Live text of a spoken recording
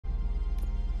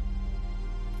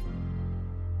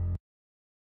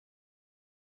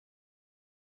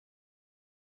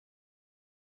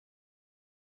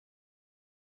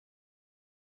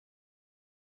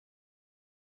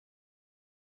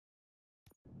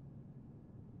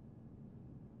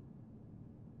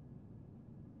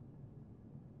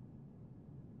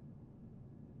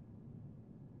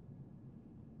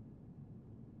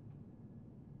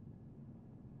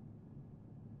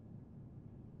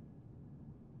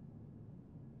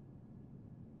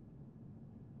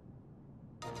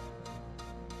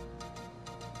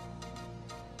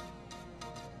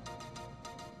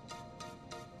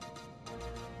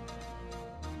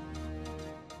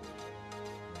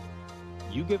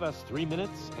You give us 3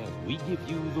 minutes, and we give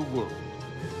you the world.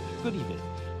 Good evening.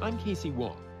 I'm Casey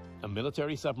Wong. A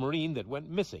military submarine that went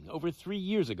missing over 3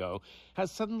 years ago has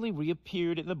suddenly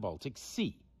reappeared in the Baltic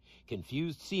Sea.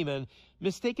 Confused seamen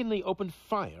mistakenly opened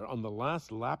fire on the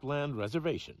last Lapland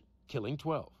reservation, killing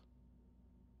 12.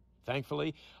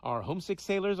 Thankfully, our homesick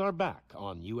sailors are back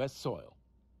on U.S. soil.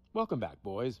 Welcome back,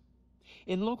 boys.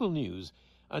 In local news,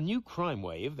 a new crime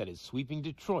wave that is sweeping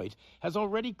Detroit has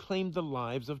already claimed the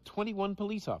lives of 21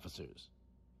 police officers.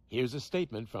 Here's a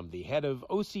statement from the head of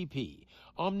OCP,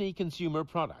 Omni Consumer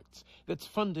Products, that's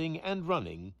funding and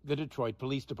running the Detroit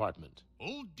Police Department.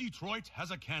 Old Detroit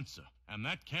has a cancer, and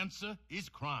that cancer is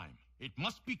crime. It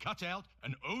must be cut out,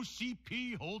 and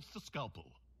OCP holds the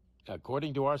scalpel.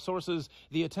 According to our sources,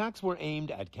 the attacks were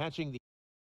aimed at catching the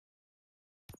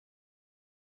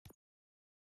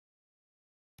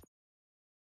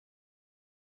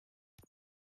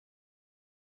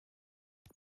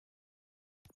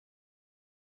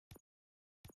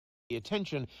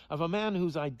attention of a man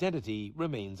whose identity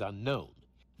remains unknown.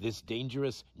 This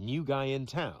dangerous new guy in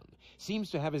town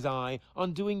seems to have his eye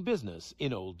on doing business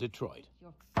in old Detroit.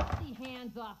 Your filthy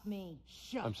hands off me.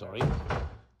 Shut I'm sorry.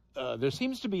 There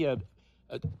seems to be a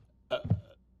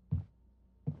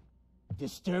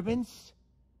disturbance?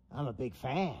 I'm a big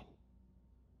fan.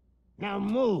 Now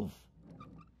move!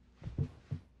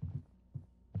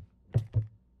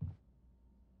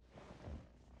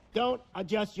 Don't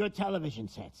adjust your television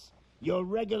sets. Your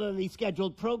regularly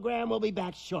scheduled program will be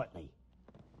back shortly.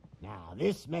 Now,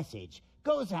 this message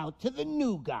goes out to the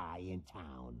new guy in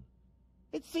town.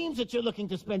 It seems that you're looking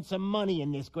to spend some money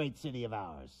in this great city of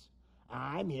ours.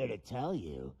 I'm here to tell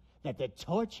you that the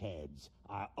Torchheads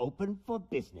are open for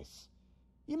business.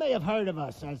 You may have heard of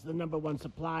us as the #1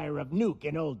 supplier of nuke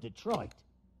in old Detroit.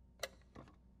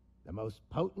 The most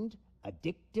potent,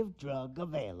 addictive drug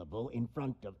available in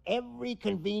front of every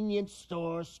convenience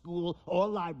store, school, or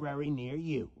library near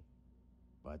you.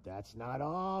 But that's not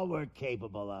all we're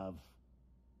capable of.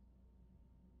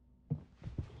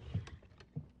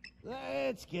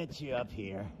 Let's get you up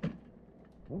here.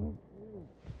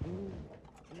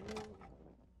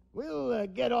 We'll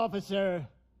get Officer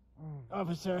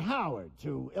Howard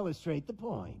to illustrate the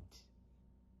point.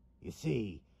 You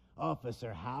see,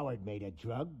 Officer Howard made a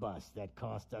drug bust that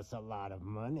cost us a lot of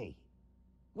money.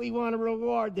 We want to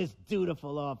reward this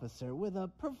dutiful officer with a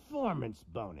performance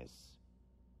bonus.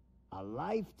 A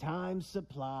lifetime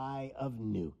supply of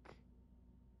nuke.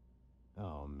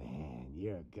 Oh man,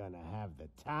 you're gonna have the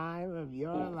time of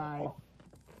your life.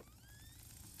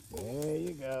 There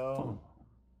you go.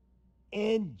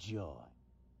 Enjoy.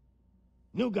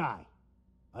 New guy.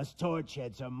 Us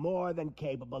Torchheads are more than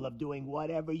capable of doing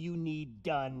whatever you need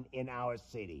done in our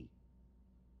city.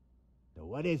 So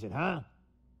what is it, huh?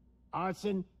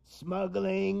 Arson,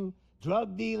 smuggling,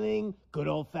 drug dealing, good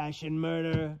old-fashioned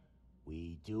murder.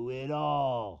 We do it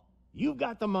all. You've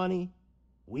got the money,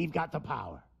 we've got the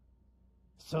power.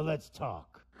 So let's talk.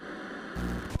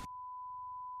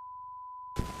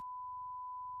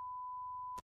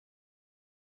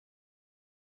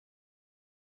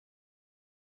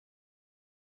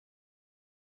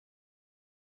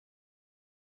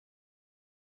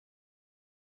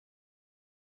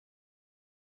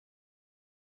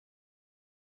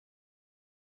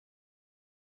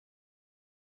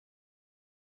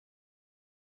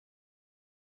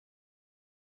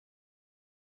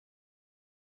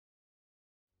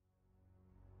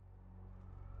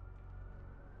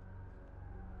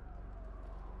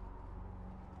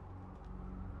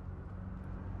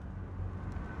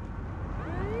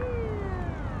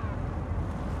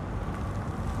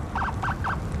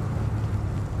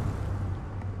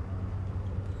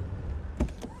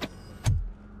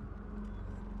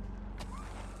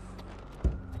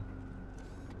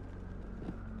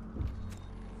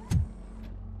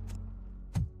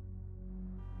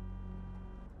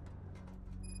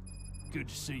 Good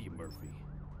to see you, Murphy.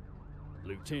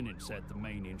 Lieutenant's at the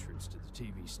main entrance to the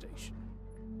TV station.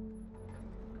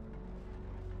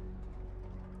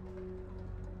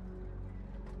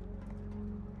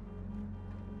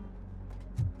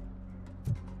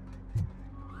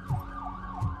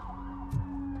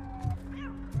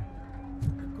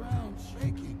 The ground's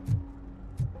shaking.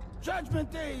 Judgment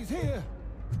Day's here!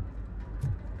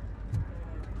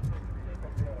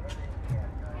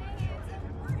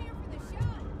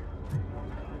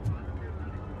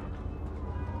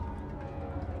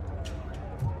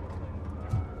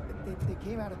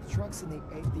 Came out of the trucks and they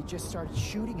just started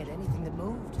shooting at anything that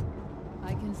moved.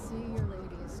 I can see your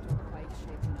lady is still quite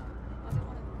shaken up. I'll get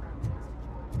one of the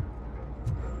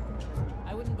paramedics to check.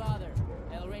 I wouldn't bother.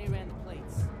 I already ran the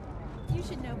plates. You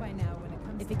should know by now when it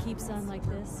comes If it keeps on like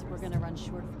this, we're gonna run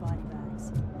short of body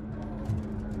bags.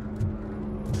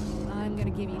 I'm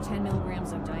gonna give you 10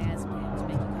 milligrams of diazepam to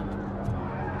make you comfortable.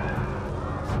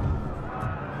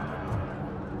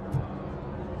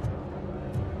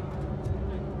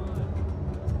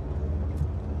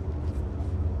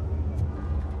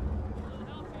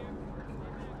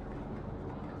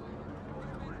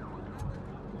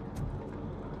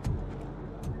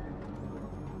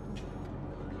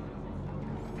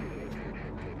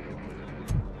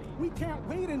 We can't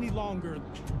wait any longer.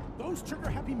 Those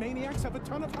trigger-happy maniacs have a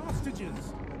ton of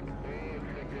hostages.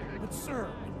 But sir...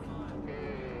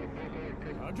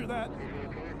 Roger that.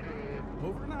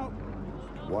 Over and out.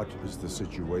 What is the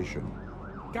situation?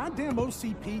 Goddamn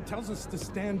OCP tells us to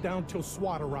stand down till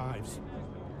SWAT arrives.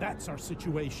 That's our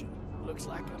situation. Looks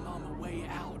like I'm on my way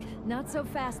out. Not so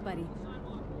fast, buddy.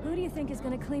 Who do you think is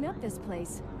gonna clean up this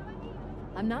place?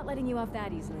 I'm not letting you off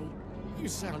that easily. You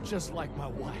sound just like my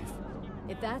wife.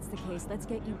 If that's the case, let's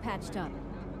get you patched up.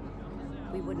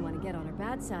 We wouldn't want to get on her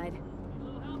bad side.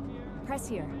 Press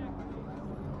here.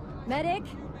 Medic!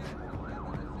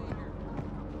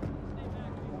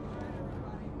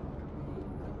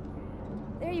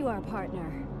 There you are,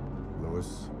 partner.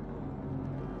 Lewis?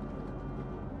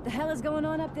 The hell is going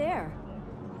on up there?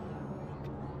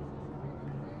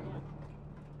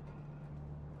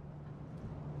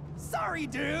 Sorry,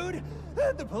 dude!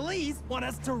 The police want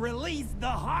us to release the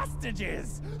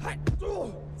hostages!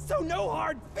 So no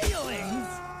hard feelings!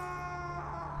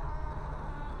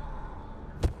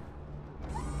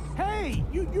 Hey!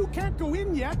 You can't go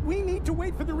in yet! We need to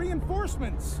wait for the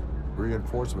reinforcements!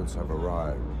 Reinforcements have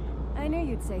arrived. I knew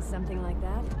you'd say something like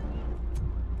that.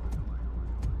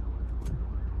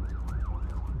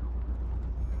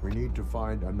 We need to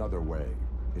find another way.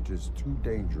 It is too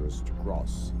dangerous to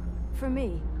cross. For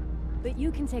me. But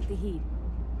you can take the heat.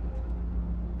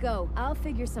 Go, I'll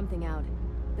figure something out.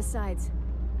 Besides,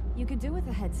 you could do with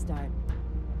a head start.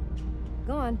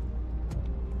 Go on.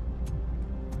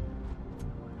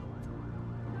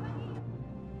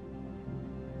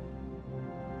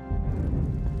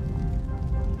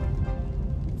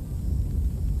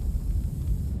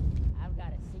 I've got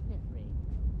a signet ring.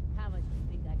 How much do you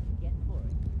think I can get for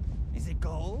it? Is it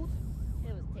gold?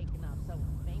 It was taken off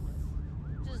someone famous.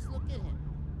 Just look at him.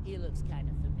 He looks kind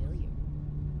of familiar.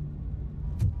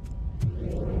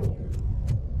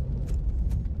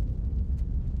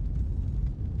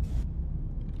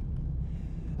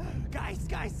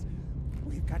 Guys,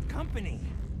 we've got company.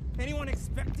 Anyone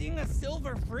expecting a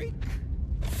silver freak?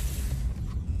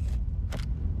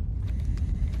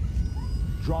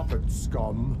 Drop it,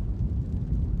 scum.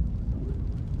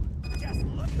 Just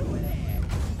look who it is!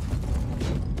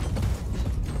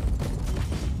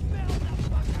 Smell the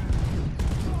fucker!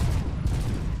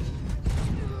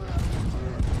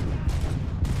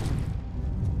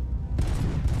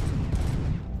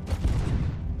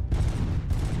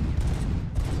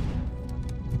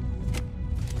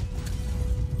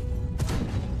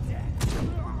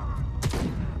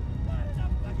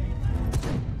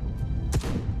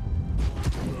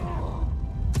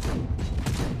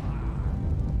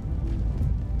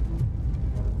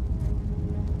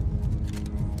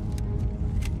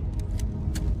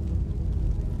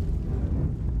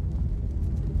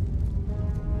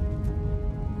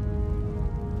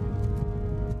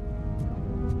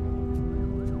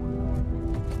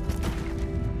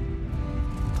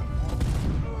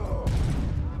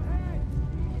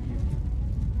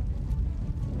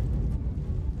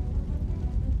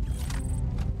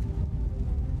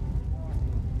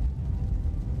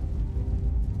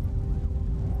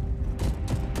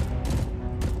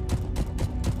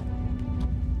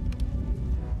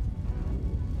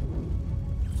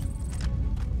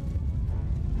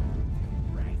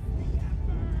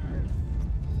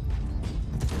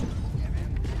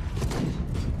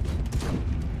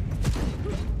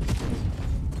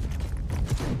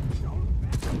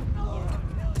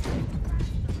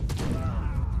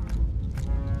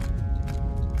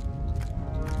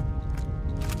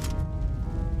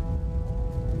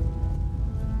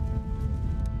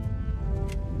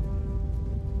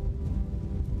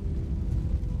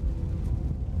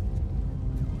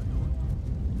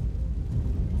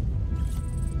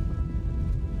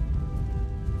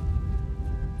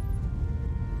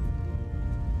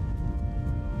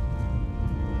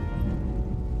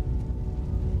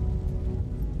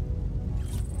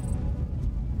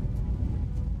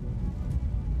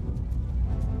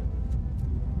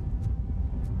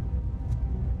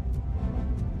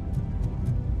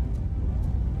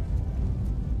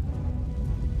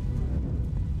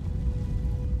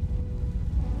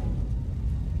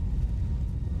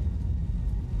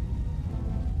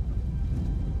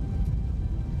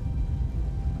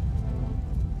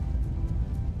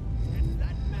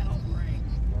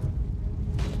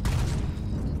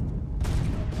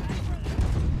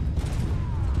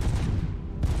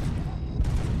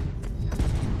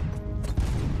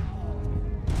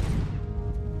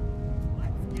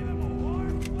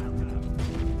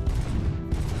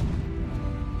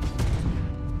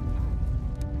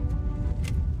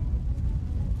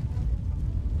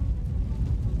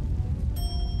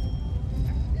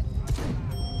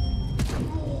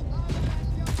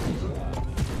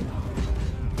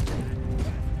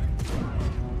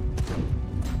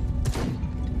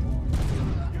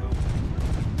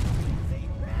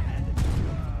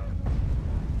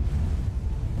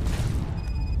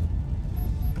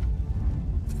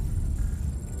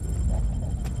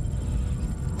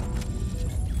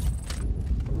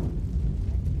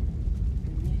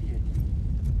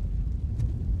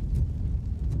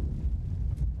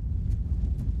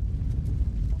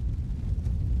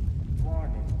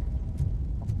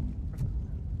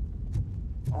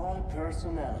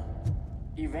 personnel,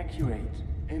 evacuate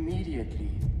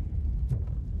immediately.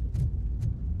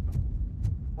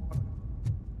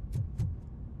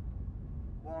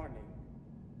 Warning.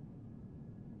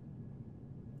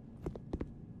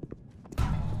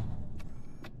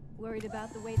 Worried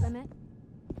about the weight limit?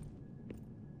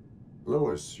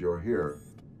 Lewis, you're here.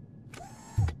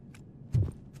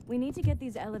 We need to get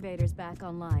these elevators back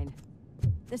online.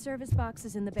 The service box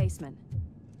is in the basement.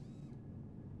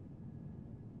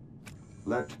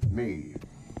 Let me.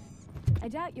 I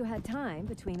doubt you had time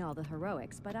between all the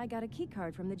heroics, but I got a key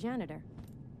card from the janitor.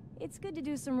 It's good to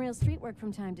do some real street work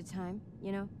from time to time,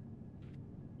 you know?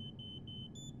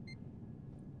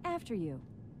 After you.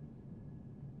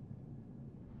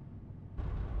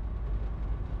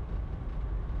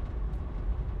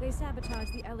 They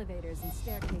sabotaged the elevators and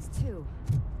staircase too.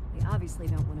 They obviously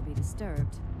don't want to be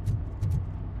disturbed.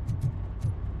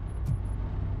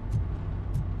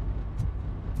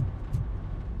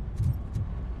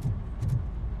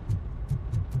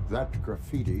 That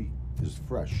graffiti is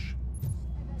fresh.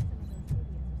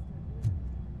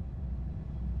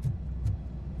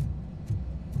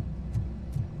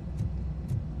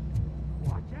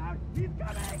 Watch out! He's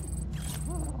coming!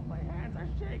 Oh, my hands are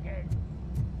shaking!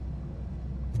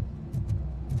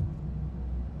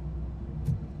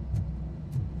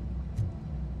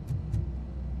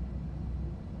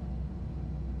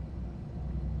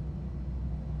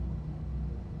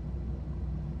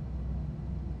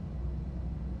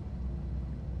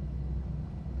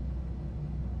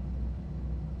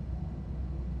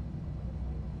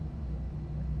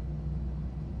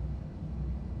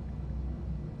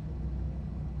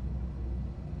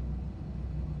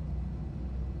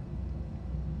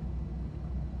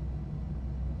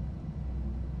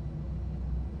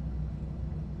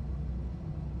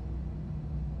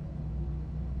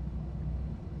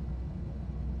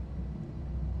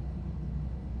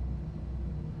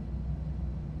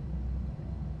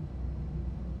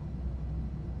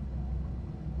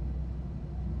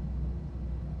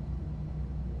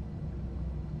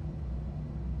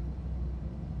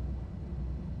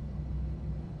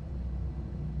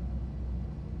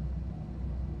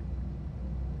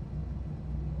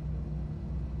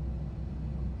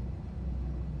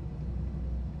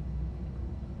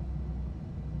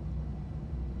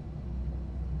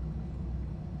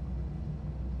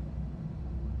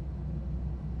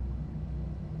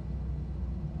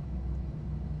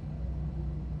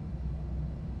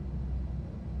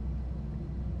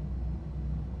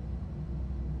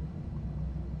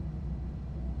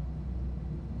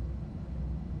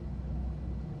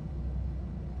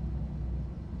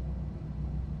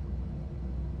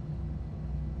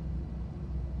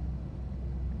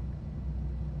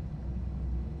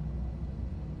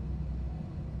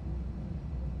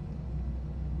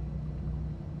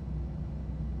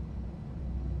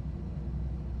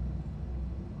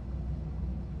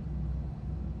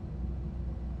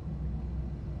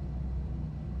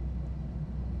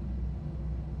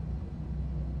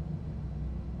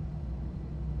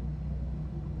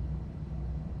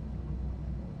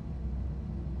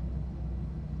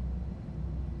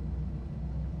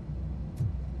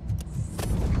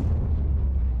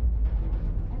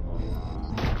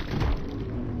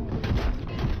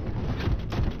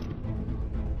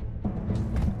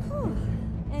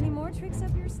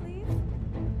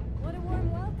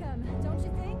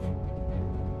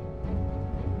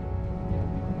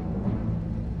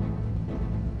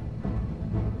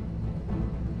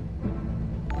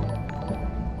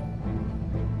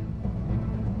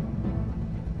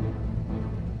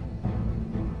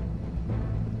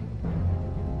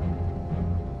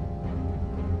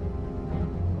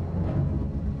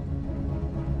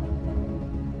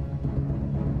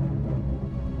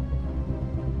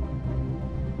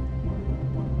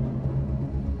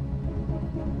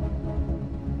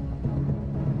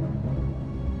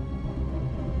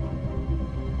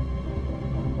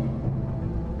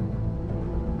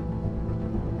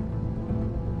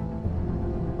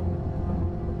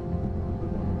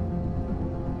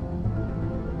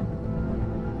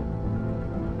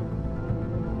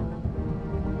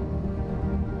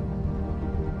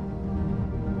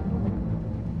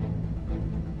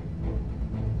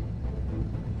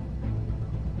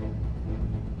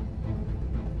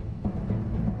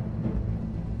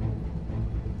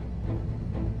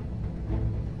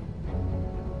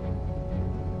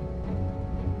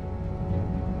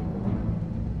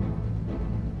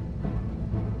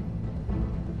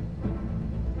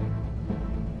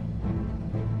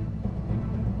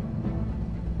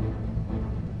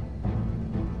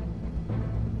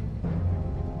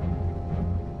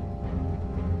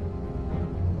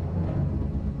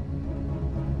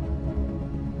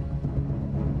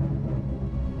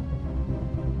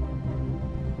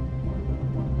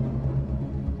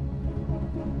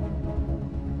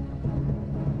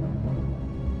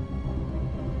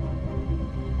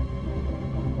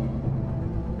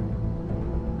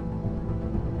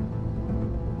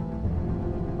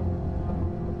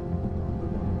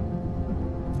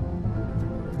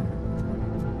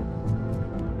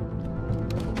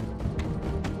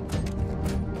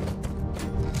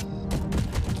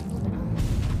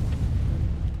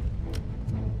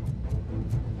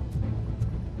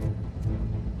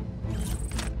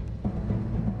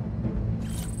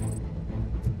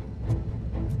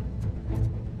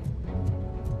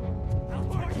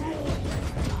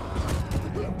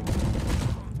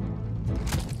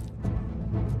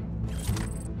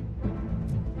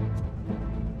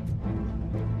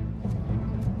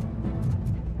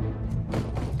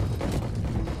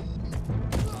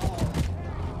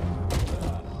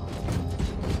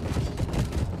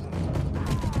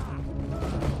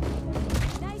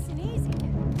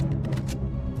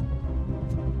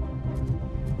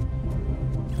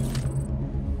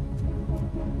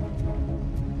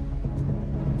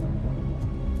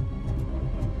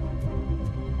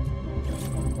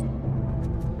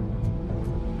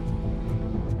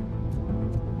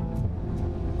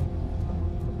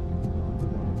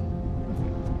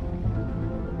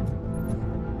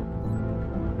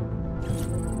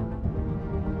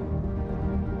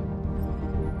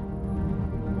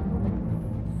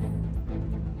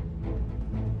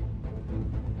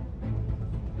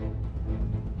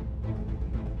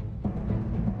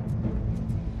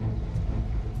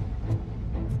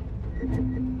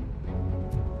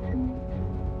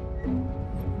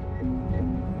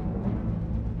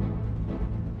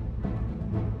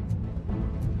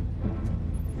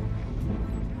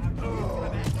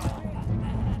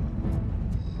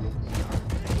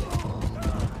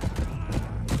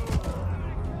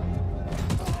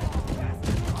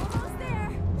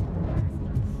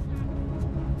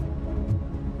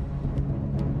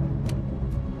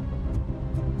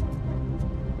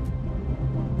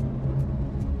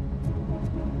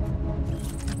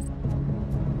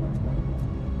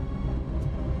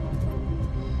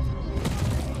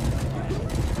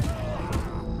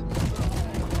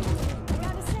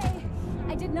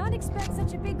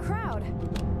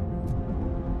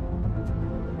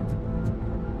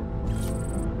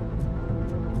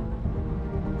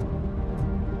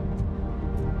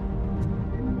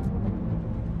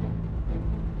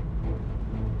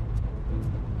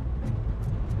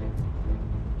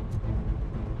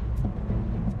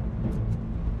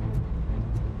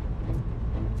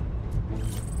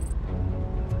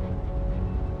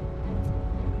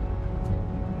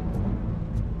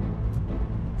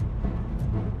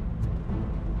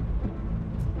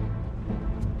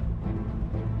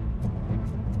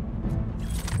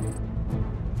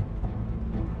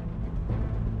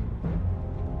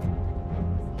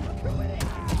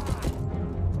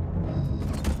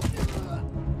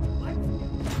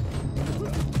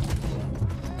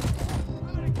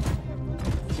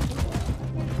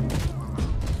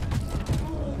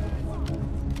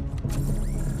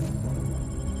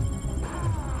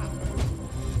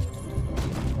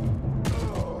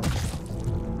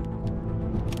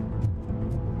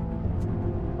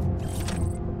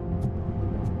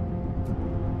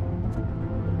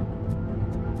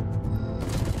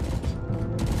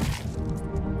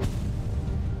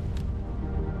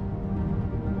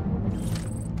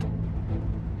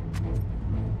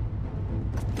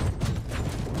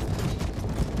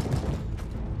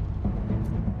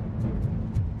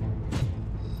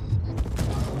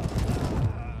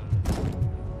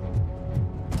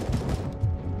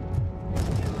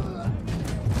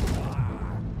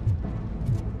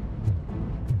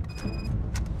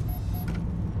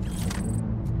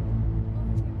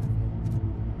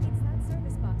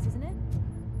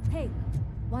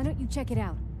 Why don't you check it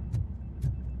out?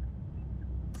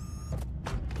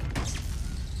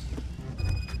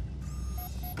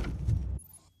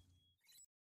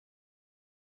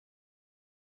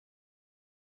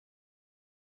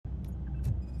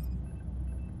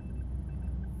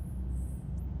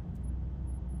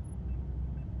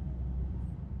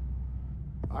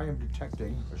 I am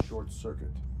detecting a short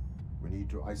circuit. We need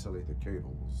to isolate the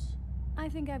cables. I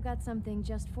think I've got something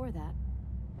just for that.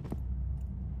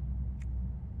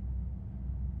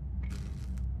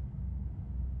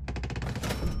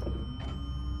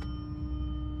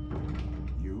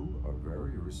 You are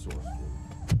very resourceful.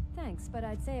 Thanks, but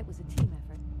I'd say it was a team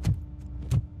effort.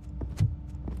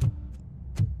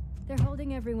 They're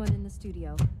holding everyone in the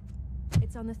studio.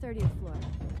 It's on the 30th floor.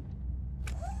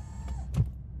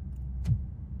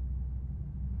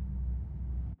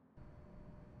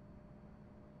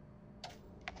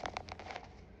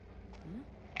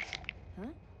 Huh?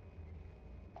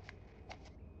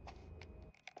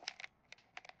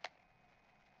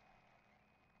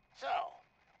 So,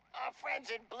 our friends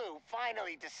in blue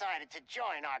finally decided to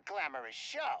join our glamorous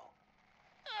show.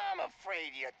 I'm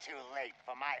afraid you're too late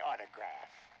for my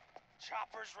autograph.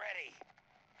 Chopper's ready.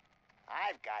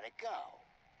 I've got to go,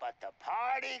 but the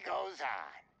party goes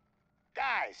on.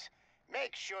 Guys,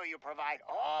 make sure you provide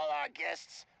all our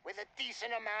guests with a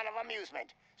decent amount of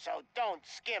amusement, so don't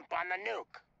skimp on the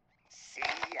nuke. See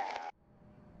ya.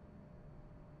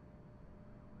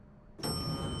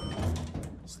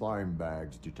 Slime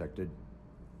bags detected.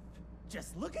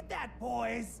 Just look at that,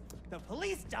 boys. The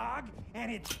police dog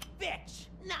and its bitch.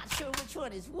 Not sure which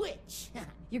one is which.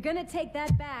 You're gonna take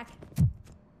that back.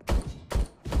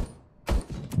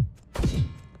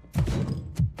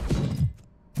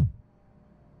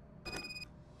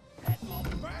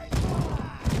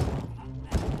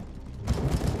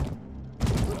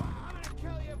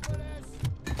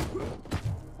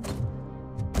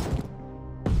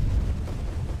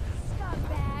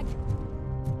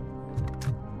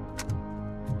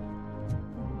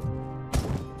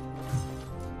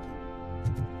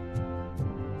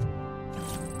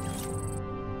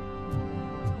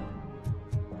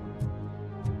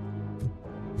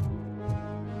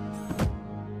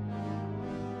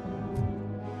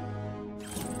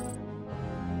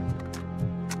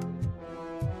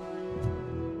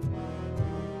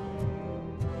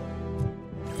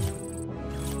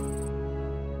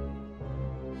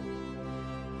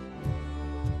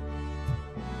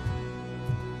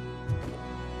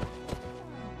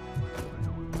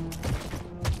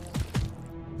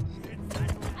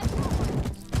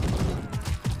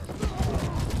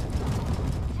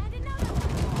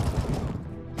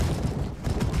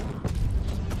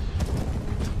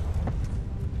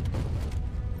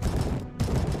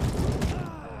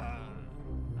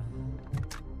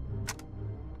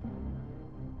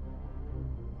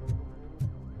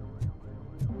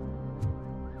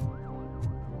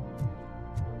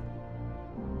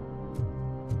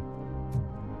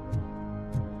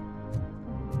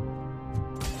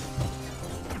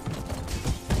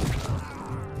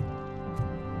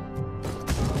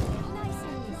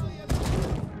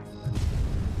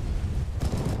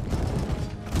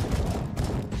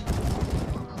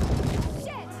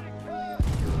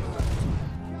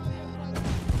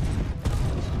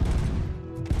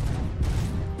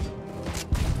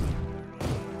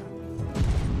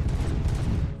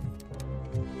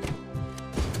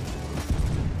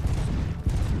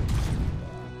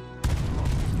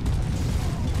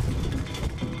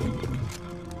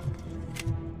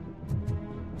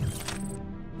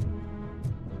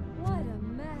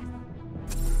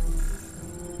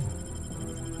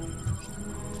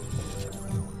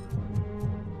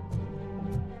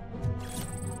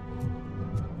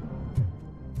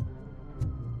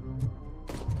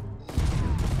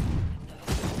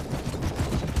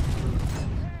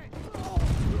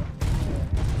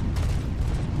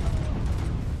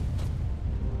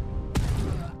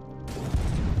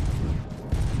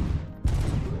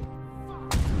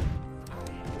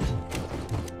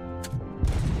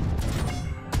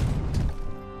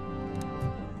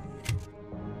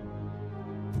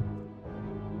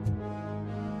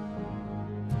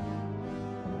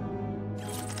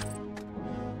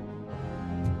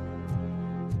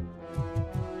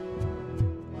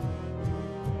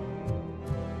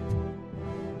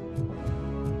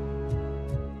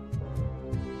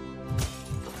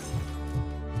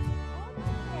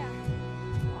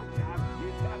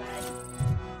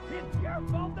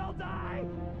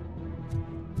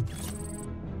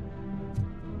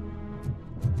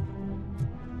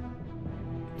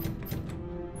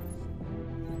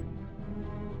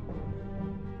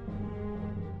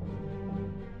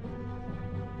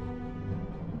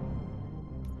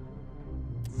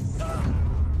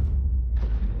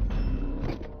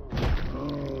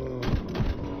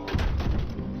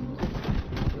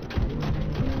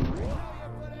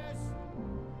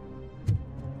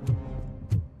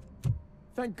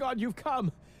 Thank God you've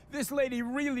come. This lady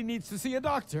really needs to see a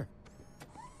doctor.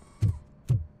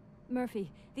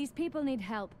 Murphy, these people need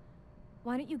help.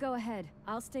 Why don't you go ahead?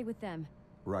 I'll stay with them.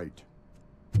 Right.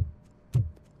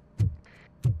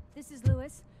 This is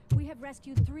Lewis. We have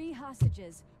rescued 3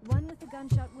 hostages, one with a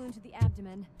gunshot wound to the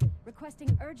abdomen.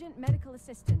 Requesting urgent medical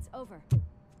assistance. Over.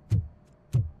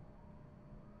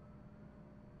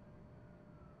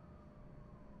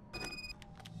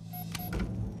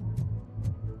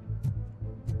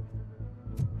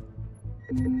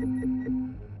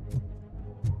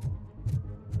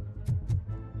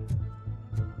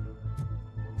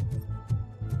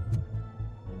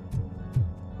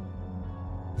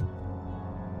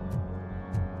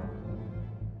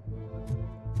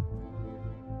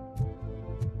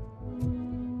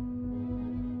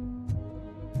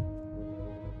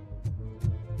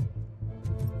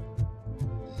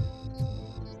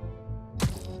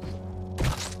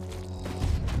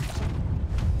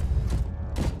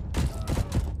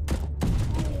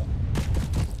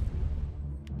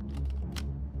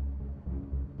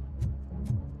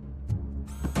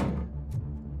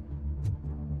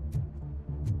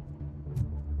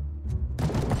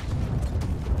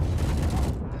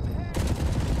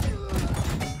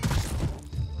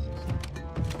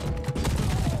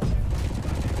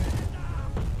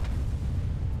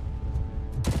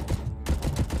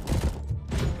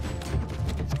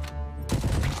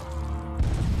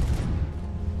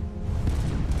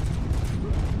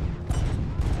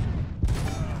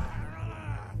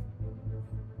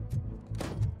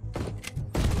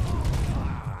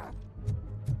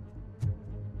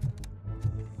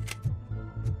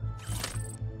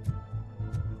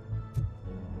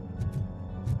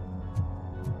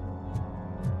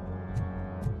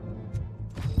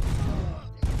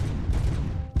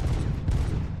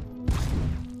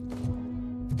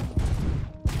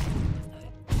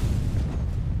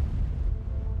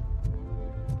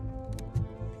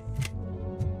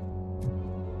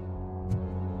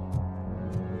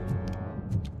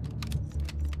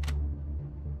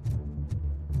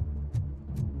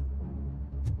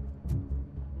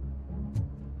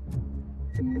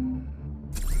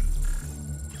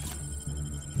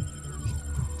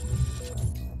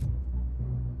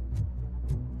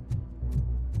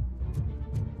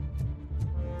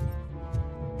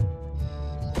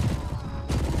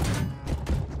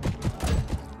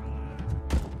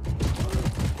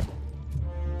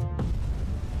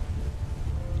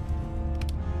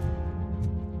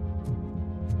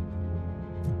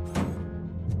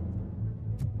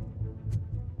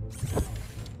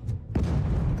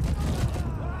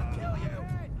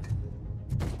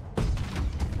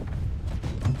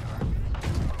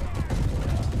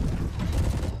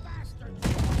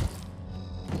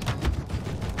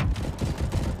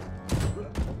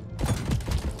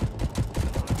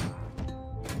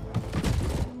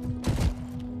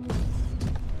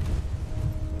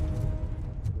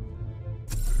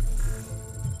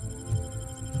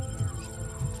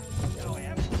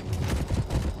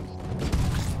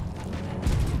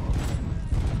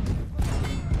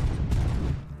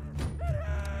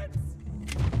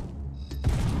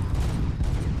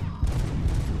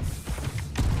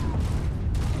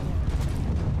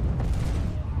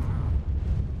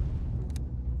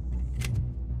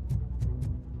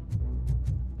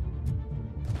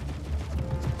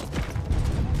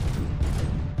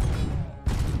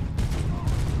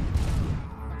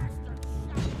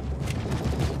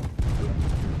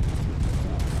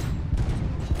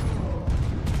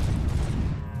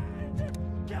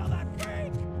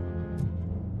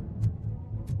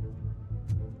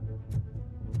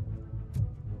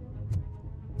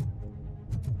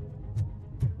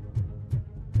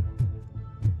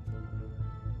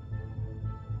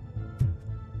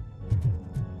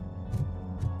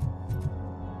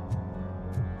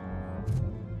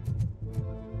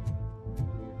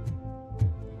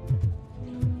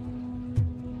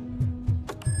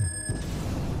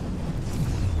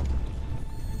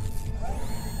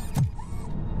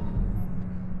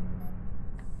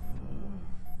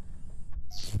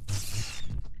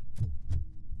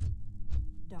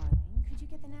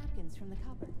 From the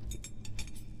cupboard.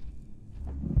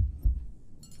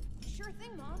 Sure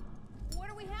thing, Mom. What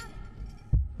are we having?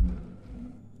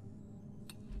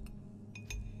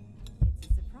 It's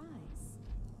a surprise.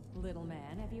 Little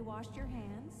man, have you washed your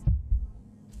hands?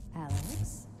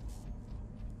 Alex?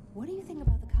 What do you think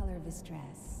about the color of this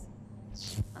dress?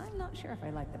 I'm not sure if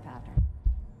I like the pattern.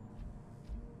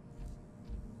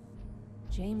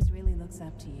 James really looks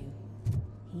up to you.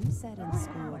 He said in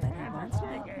school that he wants to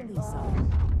be a police officer.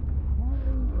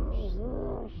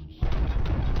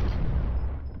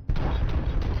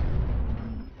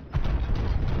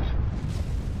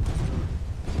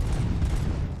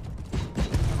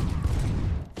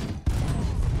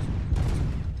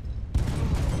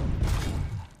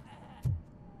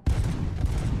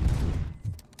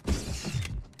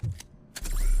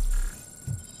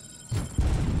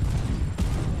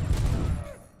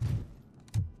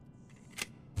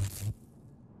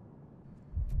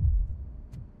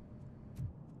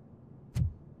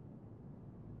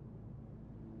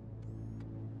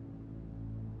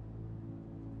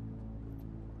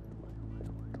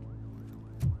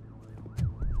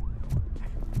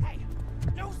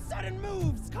 making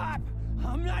moves, cop!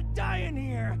 I'm not dying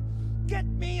here! Get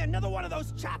me another one of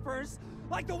those choppers,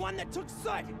 like the one that took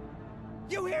Soot!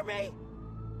 You hear me?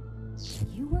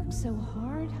 You work so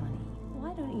hard, honey.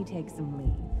 Why don't you take some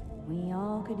leave? We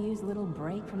all could use a little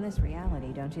break from this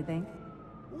reality, don't you think?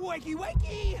 Wakey,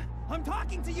 wakey! I'm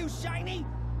talking to you, Shiny!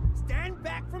 Stand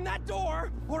back from that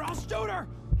door, or I'll shoot her!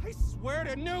 I swear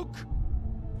to nuke!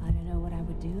 I don't know what I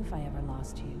would do if I ever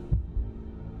lost you.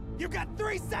 You got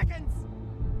 3 seconds!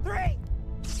 3!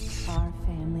 Our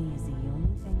family is the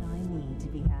only thing I need to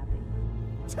be happy.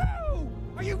 2!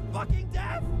 Are you fucking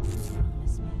deaf?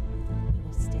 Promise me, we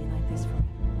will stay like this forever.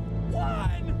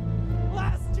 1!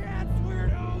 Last chance,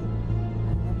 weirdo!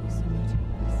 I love you so much,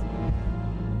 Alex.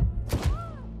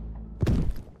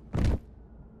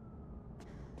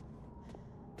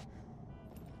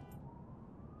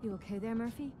 You okay there,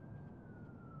 Murphy?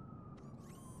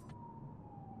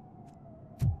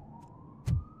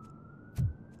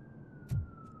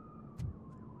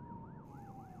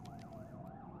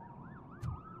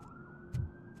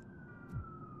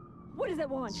 What does it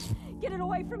want? Get it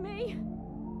away from me!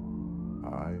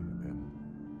 I am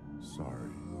sorry.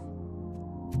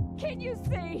 Can't you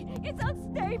see? It's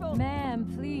unstable!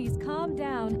 Ma'am, please, calm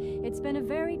down. It's been a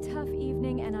very tough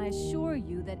evening, and I assure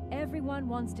you that everyone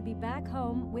wants to be back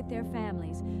home with their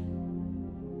families.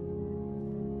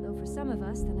 Though for some of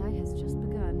us, the night has just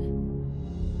begun.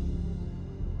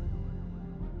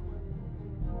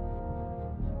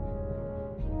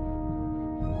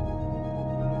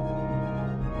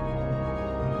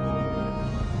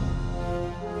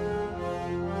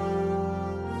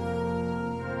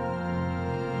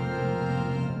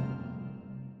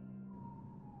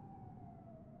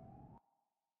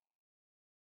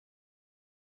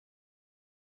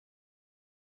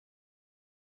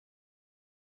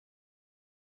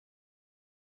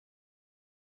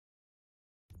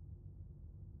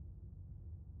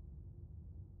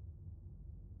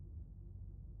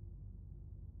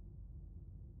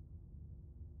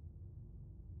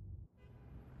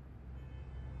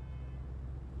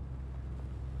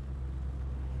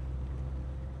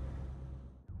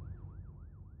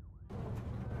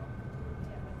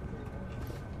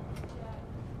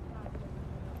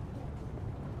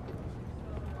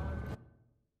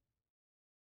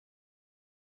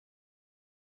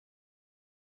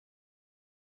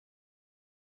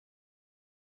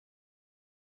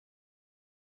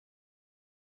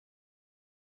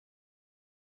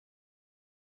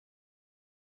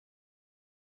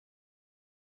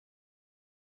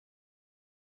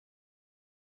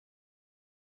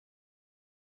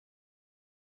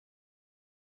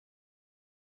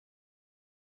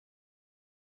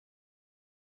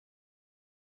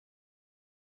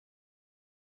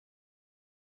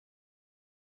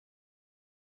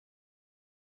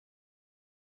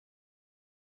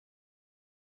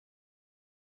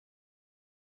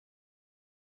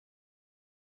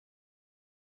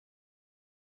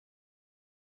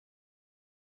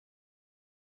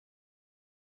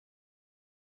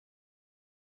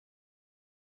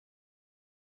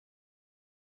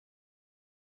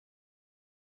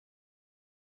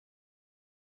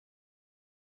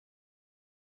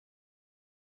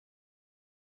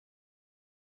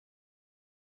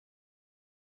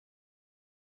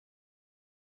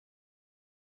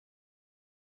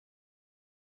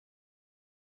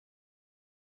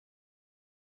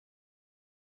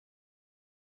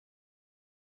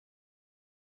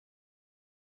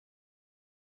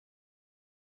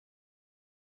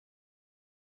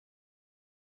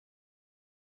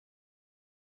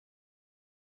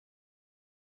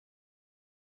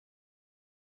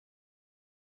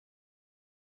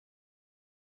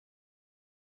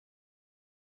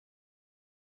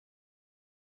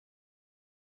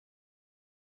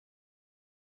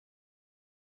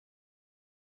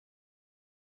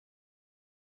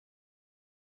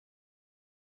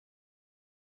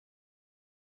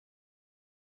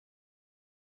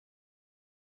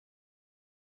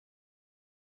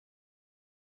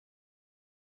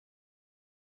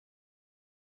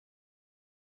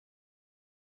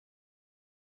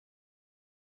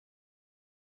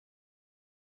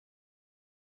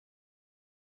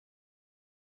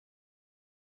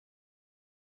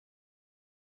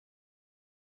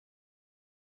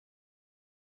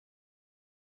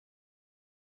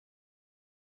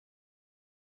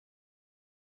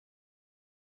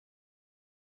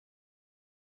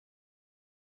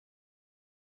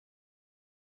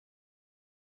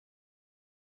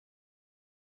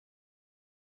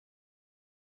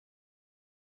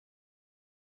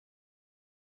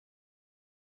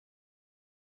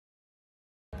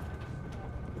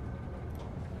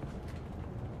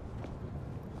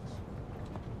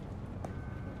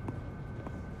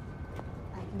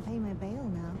 my bail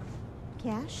now.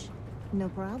 Cash? No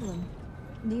problem.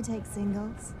 Do you take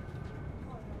singles?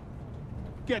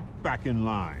 Get back in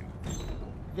line.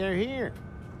 They're here.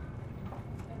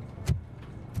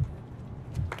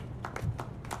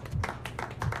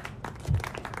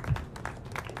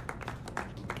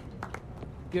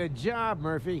 Good job,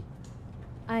 Murphy.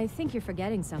 I think you're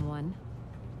forgetting someone.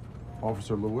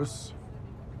 Officer Lewis,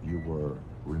 you were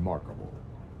remarkable.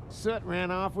 Soot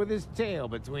ran off with his tail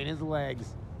between his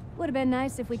legs. Would have been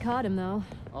nice if we caught him, though.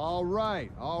 All right,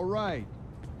 all right.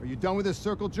 Are you done with this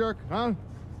circle jerk, huh?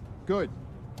 Good.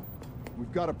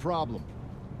 We've got a problem.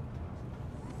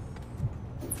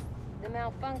 The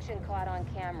malfunction caught on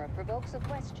camera provokes a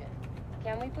question.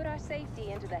 Can we put our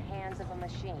safety into the hands of a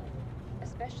machine?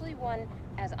 Especially one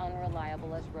as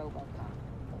unreliable as Robocop.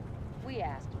 We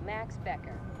asked Max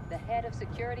Becker, the head of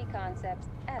security concepts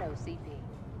at OCP.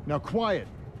 Now quiet!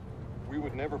 We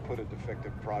would never put a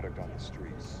defective product on the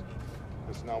streets.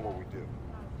 That's not what we do.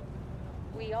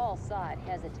 We all saw it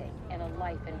hesitate in a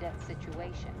life and death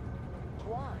situation.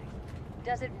 Why?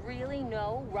 Does it really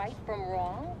know right from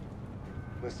wrong?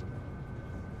 Listen,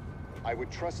 I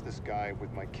would trust this guy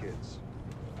with my kids.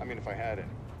 I mean, if I had any.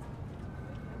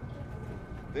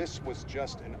 This was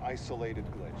just an isolated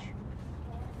glitch.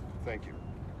 Thank you.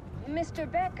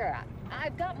 Mr. Becker,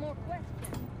 I've got more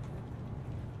questions.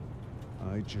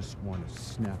 I just want to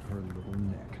snap her little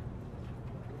neck.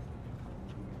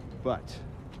 But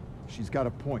she's got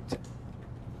a point.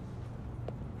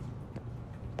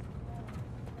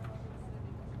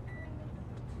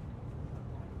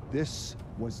 This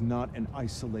was not an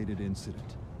isolated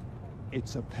incident.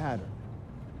 It's a pattern.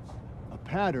 A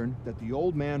pattern that the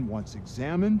old man wants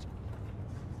examined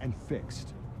and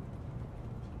fixed.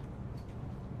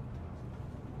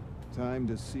 Time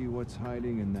to see what's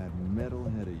hiding in that metal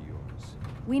head of yours.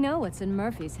 We know what's in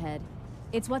Murphy's head.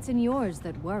 It's what's in yours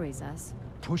that worries us.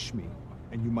 Push me,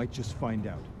 and you might just find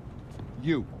out.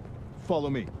 You, follow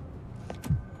me.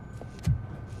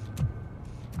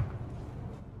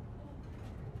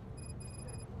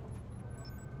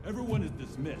 Everyone is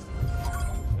dismissed.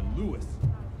 And Lewis,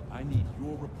 I need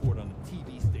your report on the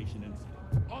TV station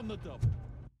incident. On the double.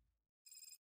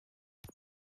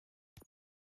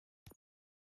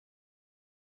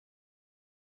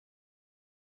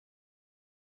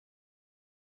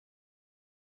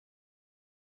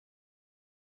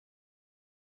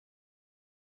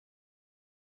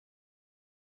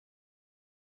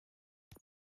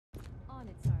 On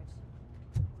it, Sarge.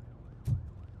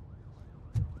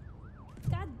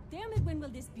 God damn it, when will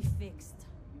this be fixed?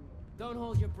 Don't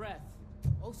hold your breath.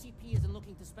 OCP isn't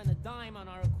looking to spend a dime on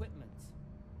our equipment.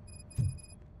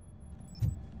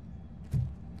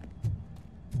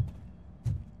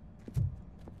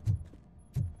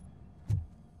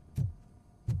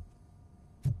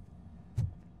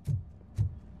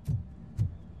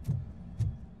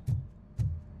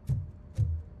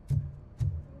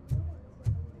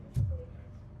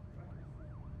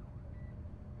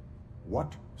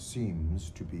 What seems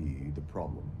to be the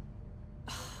problem?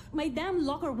 My damn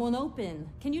locker won't open.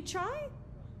 Can you try?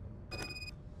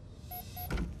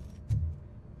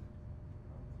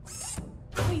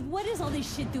 Wait, what is all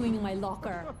this shit doing in my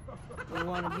locker? We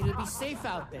wanted you to be safe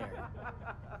out there.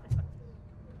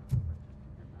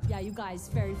 Yeah, you guys,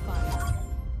 very fun.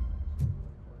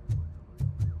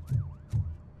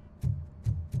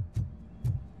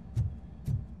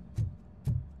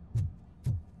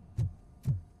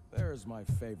 There's my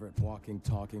favorite walking,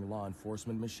 talking law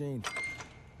enforcement machine.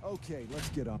 Okay, let's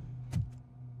get on.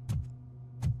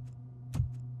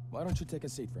 Why don't you take a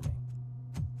seat for me?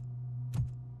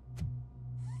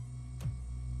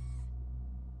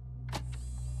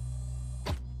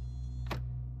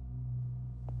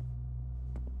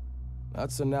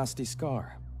 That's a nasty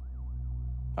scar.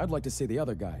 I'd like to see the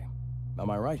other guy. Am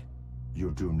I right?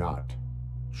 You do not.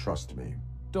 Trust me.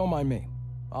 Don't mind me.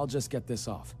 I'll just get this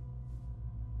off.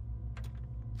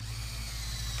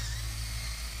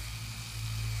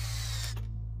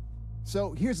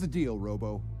 So, here's the deal,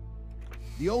 Robo.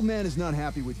 The old man is not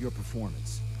happy with your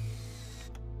performance.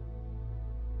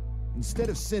 Instead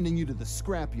of sending you to the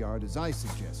scrapyard, as I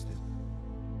suggested,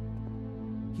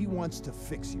 he wants to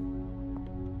fix you.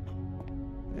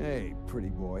 Hey, pretty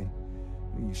boy.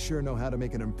 You sure know how to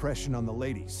make an impression on the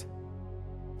ladies.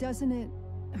 Doesn't it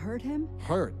hurt him?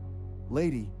 Hurt?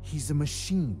 Lady, he's a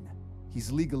machine. He's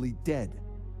legally dead.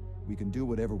 We can do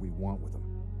whatever we want with him.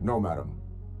 No, madam.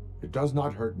 It does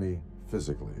not hurt me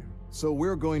physically. So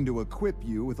we're going to equip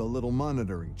you with a little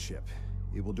monitoring chip.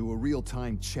 It will do a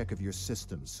real-time check of your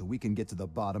systems so we can get to the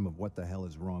bottom of what the hell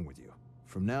is wrong with you.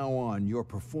 From now on, your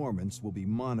performance will be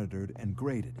monitored and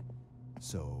graded.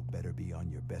 So better be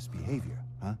on your best behavior,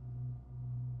 huh?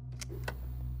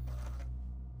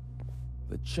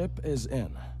 The chip is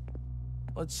in.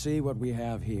 Let's see what we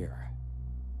have here.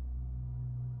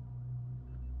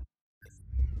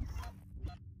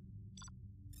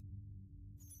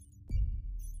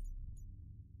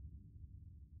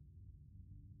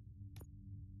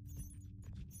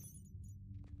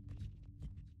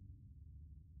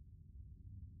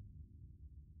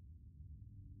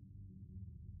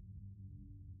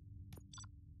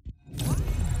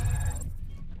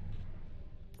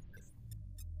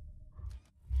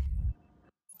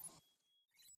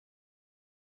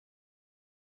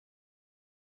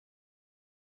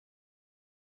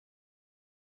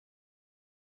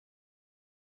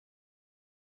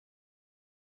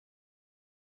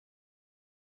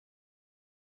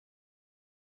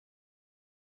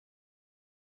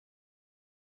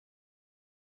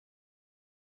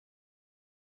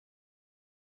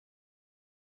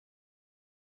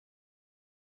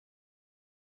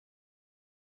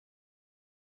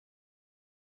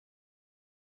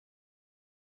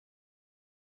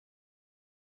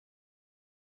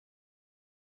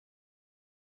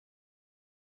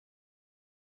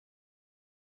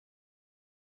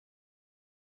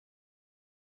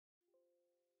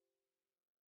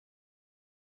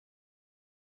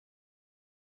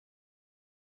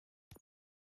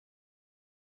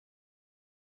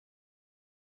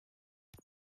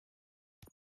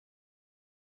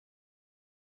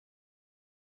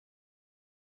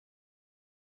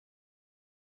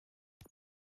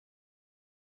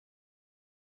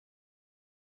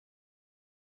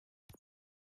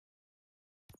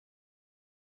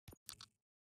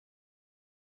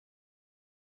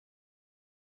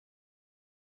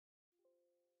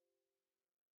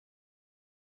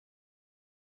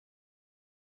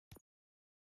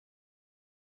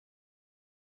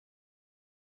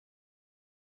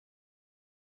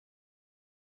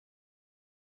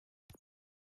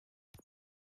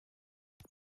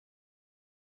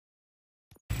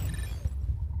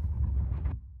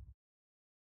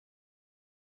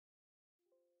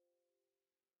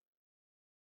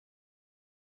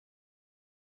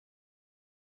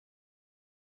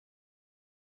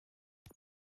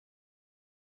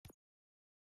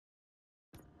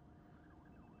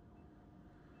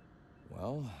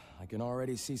 Well, I can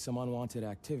already see some unwanted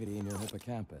activity in your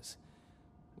hippocampus.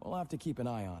 We'll have to keep an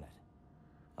eye on it.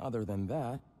 Other than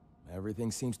that, everything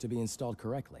seems to be installed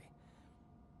correctly.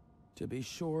 To be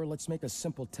sure, let's make a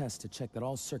simple test to check that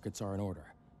all circuits are in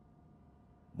order.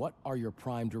 What are your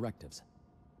prime directives?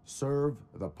 Serve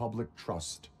the public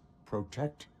trust.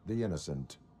 Protect the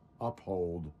innocent.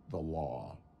 Uphold the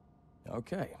law.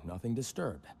 Okay, nothing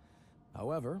disturbed.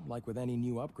 However, like with any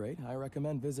new upgrade, I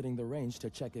recommend visiting the range to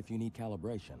check if you need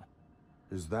calibration.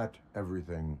 Is that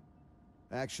everything?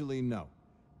 Actually, no.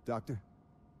 Doctor?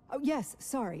 Oh, yes,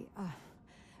 sorry.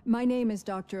 My name is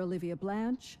Dr. Olivia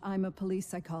Blanche. I'm a police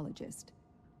psychologist.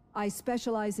 I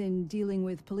specialize in dealing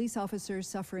with police officers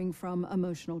suffering from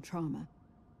emotional trauma.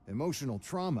 Emotional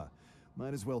trauma?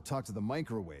 Might as well talk to the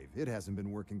microwave. It hasn't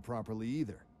been working properly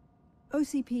either.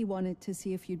 OCP wanted to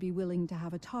see if you'd be willing to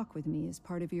have a talk with me as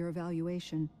part of your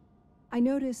evaluation. I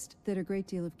noticed that a great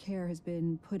deal of care has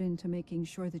been put into making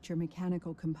sure that your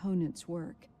mechanical components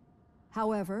work.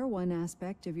 However, one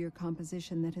aspect of your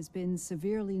composition that has been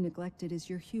severely neglected is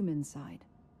your human side,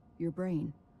 your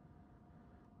brain.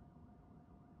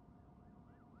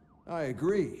 I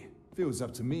agree. If it was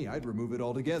up to me, I'd remove it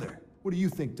altogether. What do you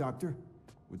think, Doctor?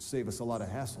 Would save us a lot of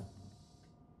hassle.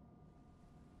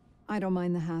 I don't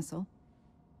mind the hassle.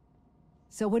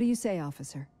 So what do you say,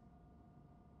 officer?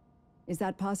 Is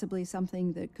that possibly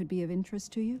something that could be of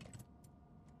interest to you?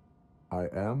 I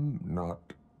am not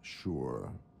sure.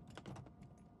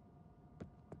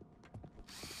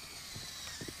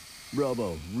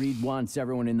 Robo, Reed wants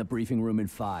everyone in the briefing room in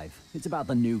 5. It's about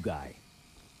the new guy.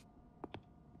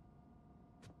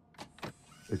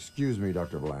 Excuse me,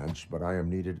 Dr. Blanche, but I am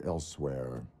needed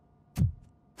elsewhere.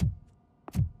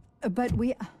 But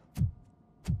we...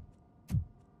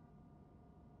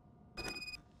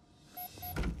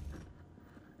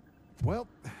 Well,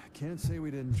 can't say we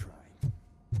didn't try.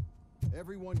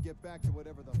 Everyone get back to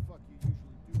whatever the fuck you usually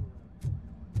do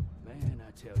around. Man, I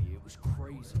tell you, it was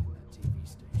crazy, that TV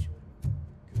station.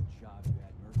 Good job you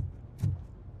had Murphy.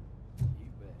 You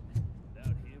bet.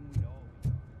 Without him, we'd all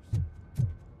be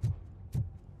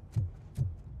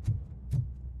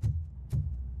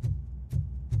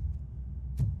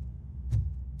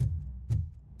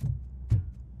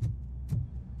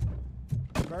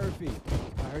Murphy,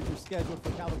 I heard you're scheduled for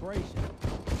calibration.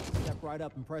 Step right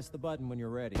up and press the button when you're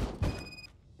ready.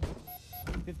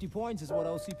 50 points is what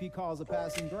OCP calls a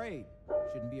passing grade.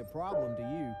 Shouldn't be a problem to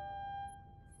you.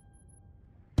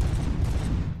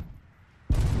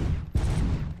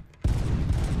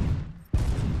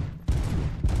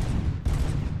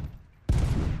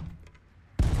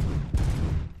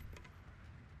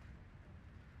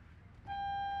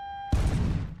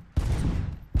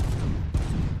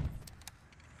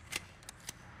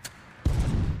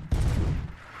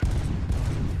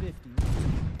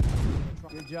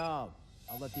 Good job.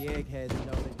 I'll let the eggheads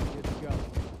know that you're good to go.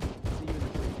 See you in the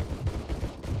briefing.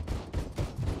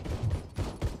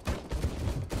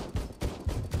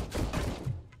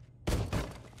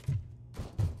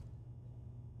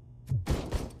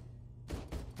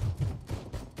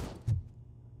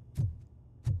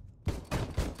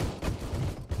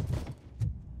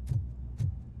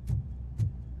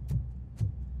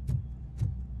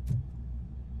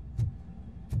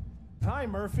 Hi,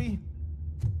 Murphy.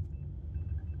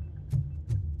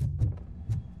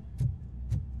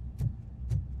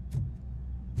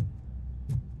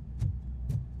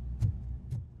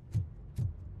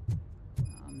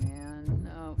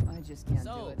 Just can't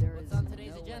do it. There what's is on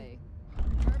today's no agenda? way.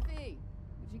 Murphy,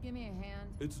 would you give me a hand?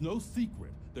 It's no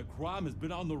secret that crime has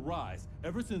been on the rise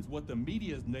ever since what the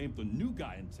media has named the new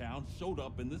guy in town showed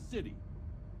up in the city.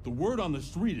 The word on the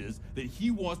street is that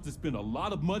he wants to spend a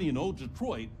lot of money in old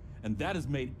Detroit, and that has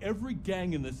made every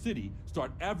gang in the city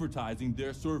start advertising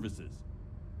their services.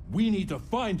 We need to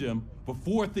find him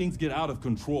before things get out of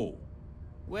control.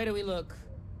 Where do we look?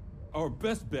 Our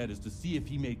best bet is to see if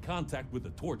he made contact with the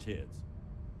torch heads.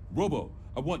 Robo,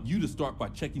 I want you to start by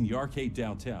checking the arcade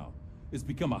downtown. It's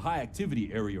become a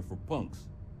high-activity area for punks.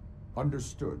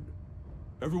 Understood.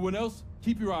 Everyone else,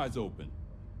 keep your eyes open.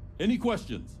 Any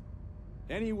questions?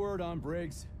 Any word on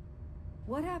Briggs?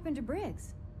 What happened to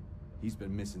Briggs? He's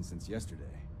been missing since yesterday.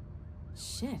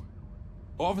 Shit.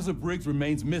 Officer Briggs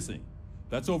remains missing.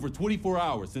 That's over 24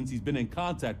 hours since he's been in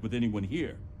contact with anyone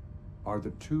here. Are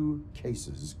the two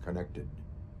cases connected?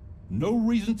 No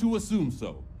reason to assume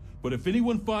so. But if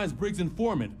anyone finds Briggs'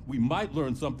 informant, we might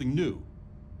learn something new.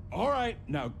 All right,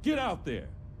 now get out there.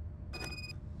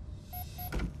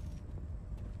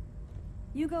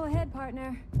 You go ahead,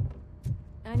 partner.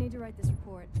 I need to write this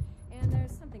report, and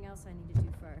there's something else I need to do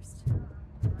first.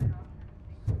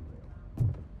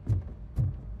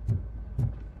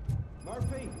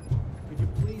 Murphy, could you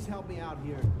please help me out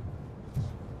here?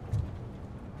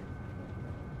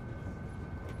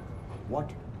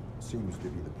 What seems to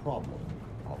be the problem,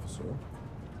 officer?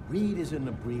 Reed is in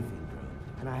the briefing room,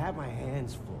 and I have my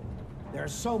hands full. There are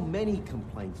so many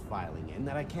complaints filing in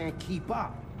that I can't keep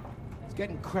up. It's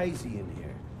getting crazy in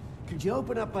here. Could you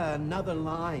open up another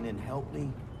line and help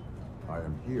me? I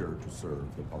am here to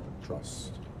serve the public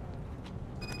trust.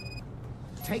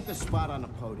 Take the spot on the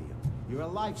podium. You're a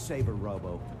lifesaver,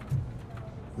 Robo.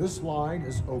 This line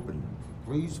is open.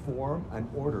 Please form an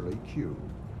orderly queue.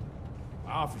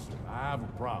 Officer, I have a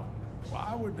problem.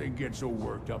 Why would they get so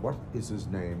worked up? What is his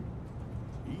name?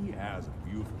 He has a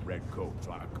beautiful red coat,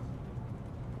 so I...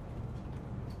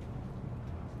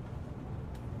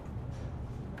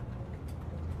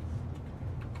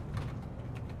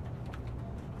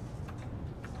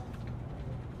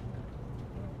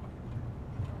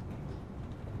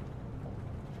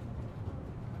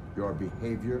 Your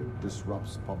behavior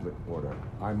disrupts public order.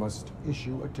 I must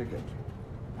issue a ticket.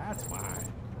 That's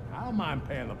fine. I don't mind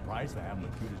paying the price for having the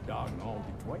cutest dog in all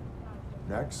Detroit.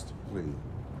 Next, please.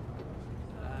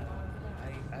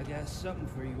 I got something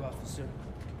for you, officer.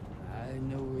 I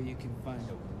know where you can find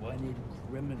a wanted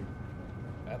criminal.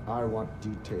 I want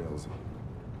details.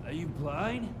 Are you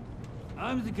blind?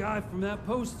 I'm the guy from that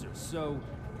poster, so...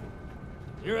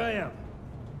 here I am.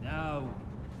 Now...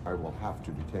 I will have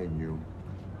to detain you.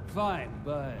 Fine,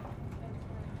 but...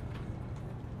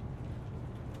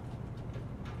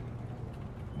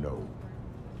 No.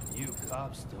 you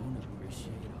cops don't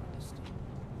appreciate honesty.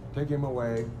 Take him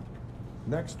away.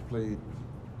 Next, please.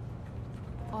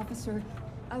 Officer,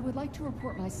 I would like to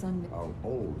report my son. How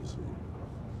old is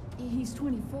he? He's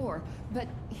 24, but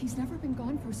he's never been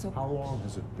gone for so... How long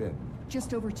has it been?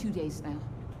 Just over 2 days now.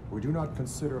 We do not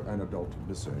consider an adult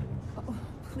missing. Oh,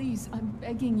 please, I'm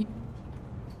begging you.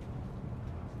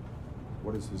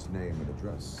 What is his name and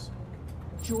address?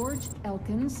 George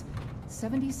Elkins,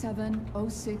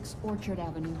 7706 Orchard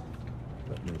Avenue.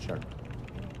 Let me check.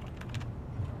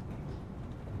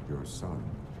 Your son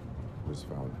was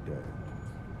found dead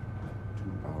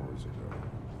 2 hours ago.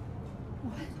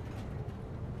 What?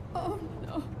 Oh,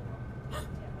 no.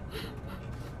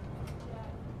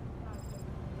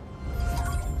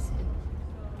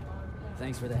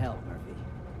 Thanks for the help, Murphy.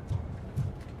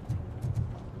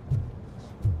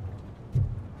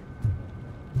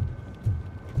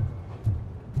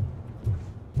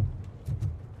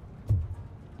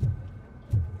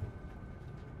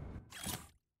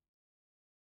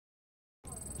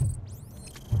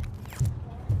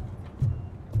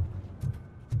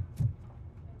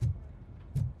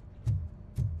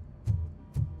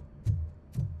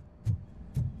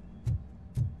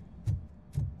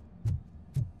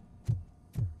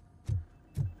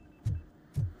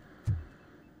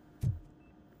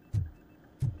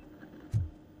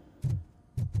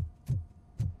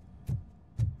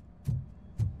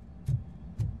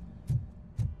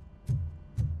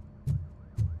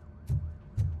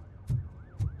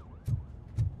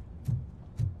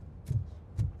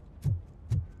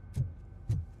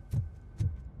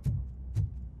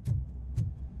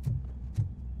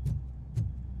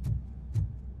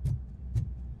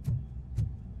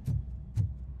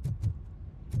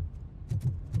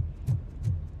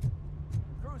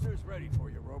 ready for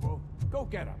you, Robo. Go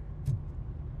get him.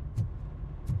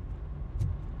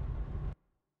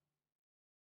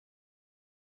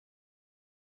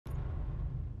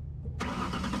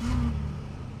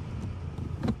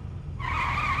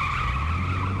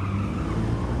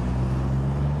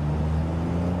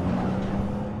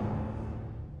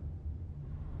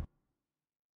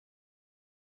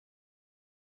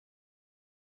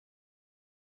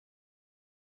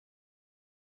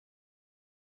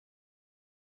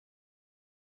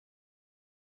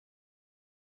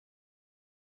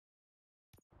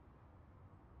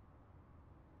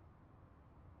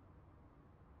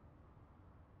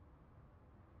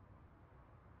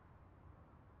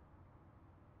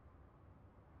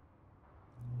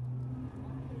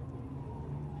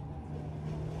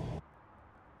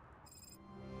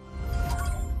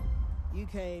 You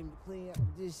came to clean up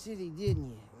this city, didn't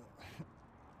you?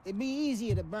 It'd be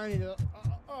easier to burn it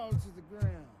all to the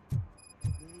ground.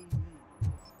 Believe me.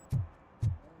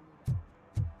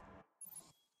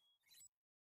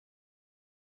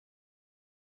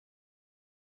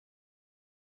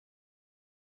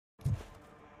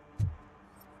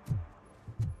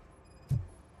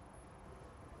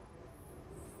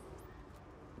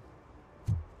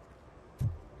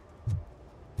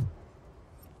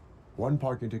 One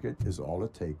parking ticket is all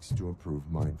it takes to improve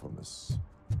mindfulness.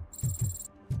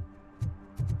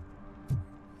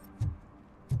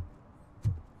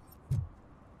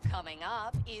 Coming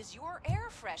up, is your air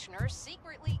freshener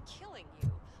secretly killing you?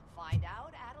 Find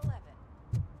out at 11.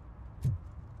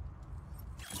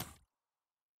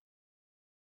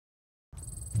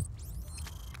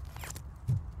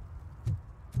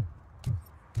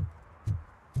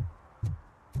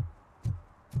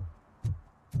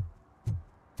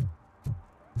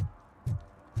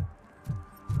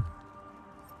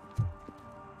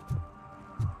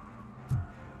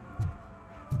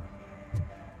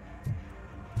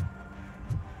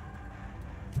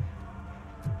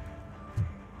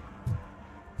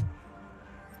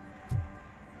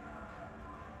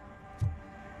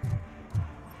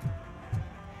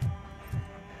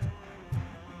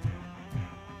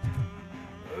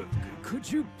 Could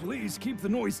you please keep the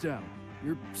noise down?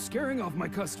 You're scaring off my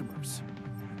customers.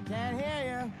 Can't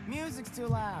hear you. Music's too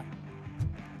loud.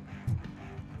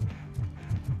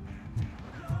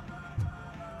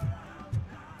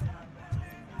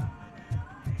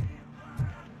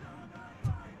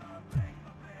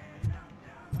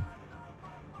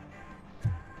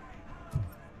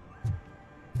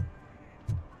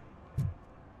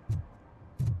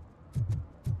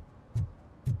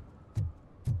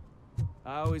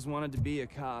 I always wanted to be a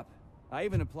cop. I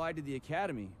even applied to the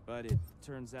academy, but it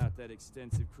turns out that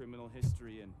extensive criminal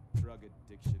history and drug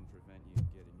addiction prevent you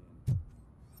getting in.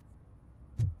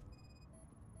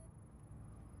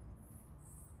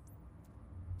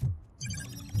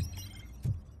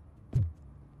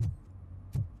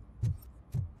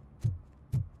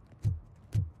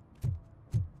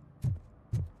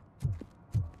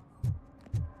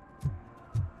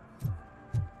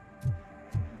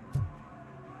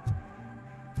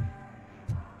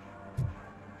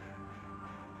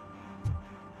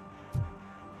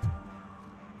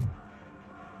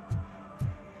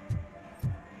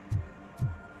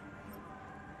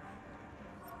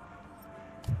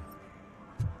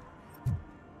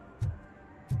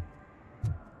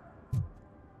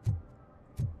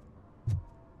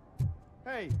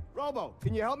 Hey, Robo,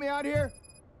 can you help me out here?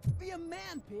 Be a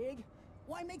man, pig.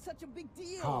 Why make such a big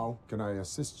deal? How can I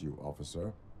assist you,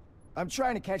 officer? I'm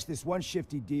trying to catch this one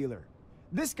shifty dealer.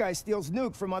 This guy steals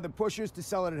nuke from other pushers to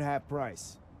sell it at half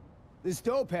price. This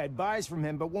dopehead buys from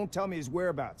him but won't tell me his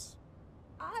whereabouts.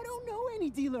 I don't know any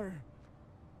dealer.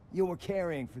 You were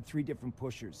carrying for 3 different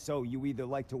pushers, so you either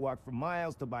like to walk for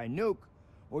miles to buy nuke,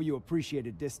 or you appreciate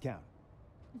a discount.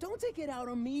 Don't take it out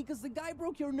on me, because the guy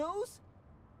broke your nose?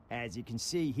 As you can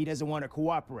see, he doesn't want to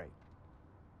cooperate.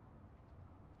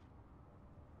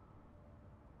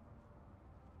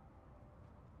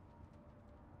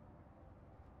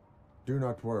 Do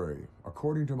not worry.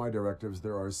 According to my directives,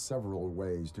 there are several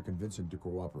ways to convince him to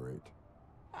cooperate.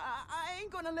 I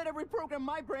ain't gonna let it reprogram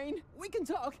my brain. We can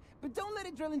talk, but don't let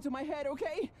it drill into my head,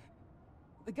 okay?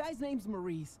 The guy's name's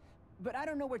Maurice, but I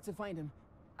don't know where to find him.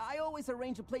 I always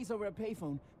arrange a place over a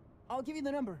payphone. I'll give you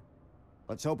the number.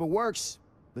 Let's hope it works.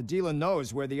 The dealer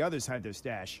knows where the others hide their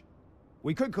stash.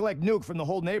 We could collect nuke from the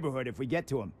whole neighborhood if we get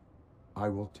to him. I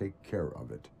will take care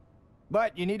of it.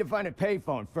 But you need to find a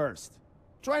payphone first.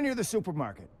 Try near the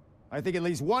supermarket. I think at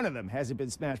least one of them hasn't been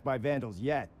smashed by vandals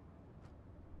yet.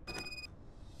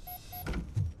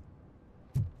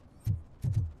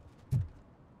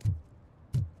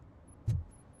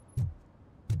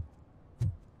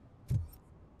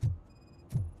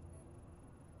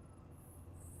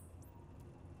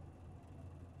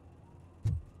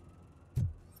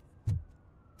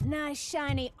 Nice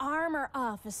shiny armor,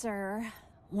 officer.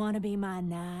 Wanna be my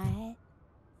knight?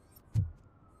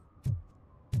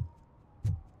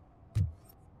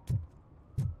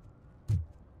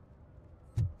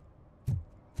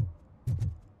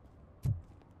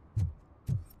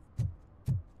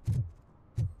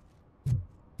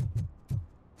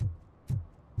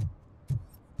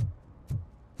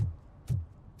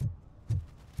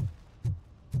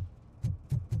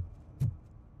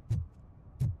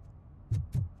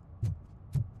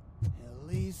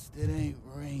 At least it ain't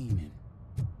raining.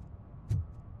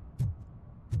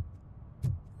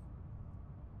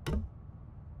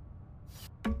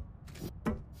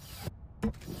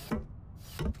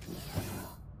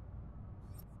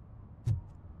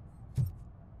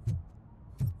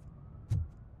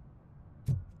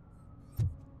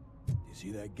 You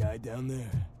see that guy down there?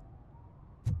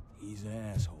 He's an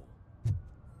asshole.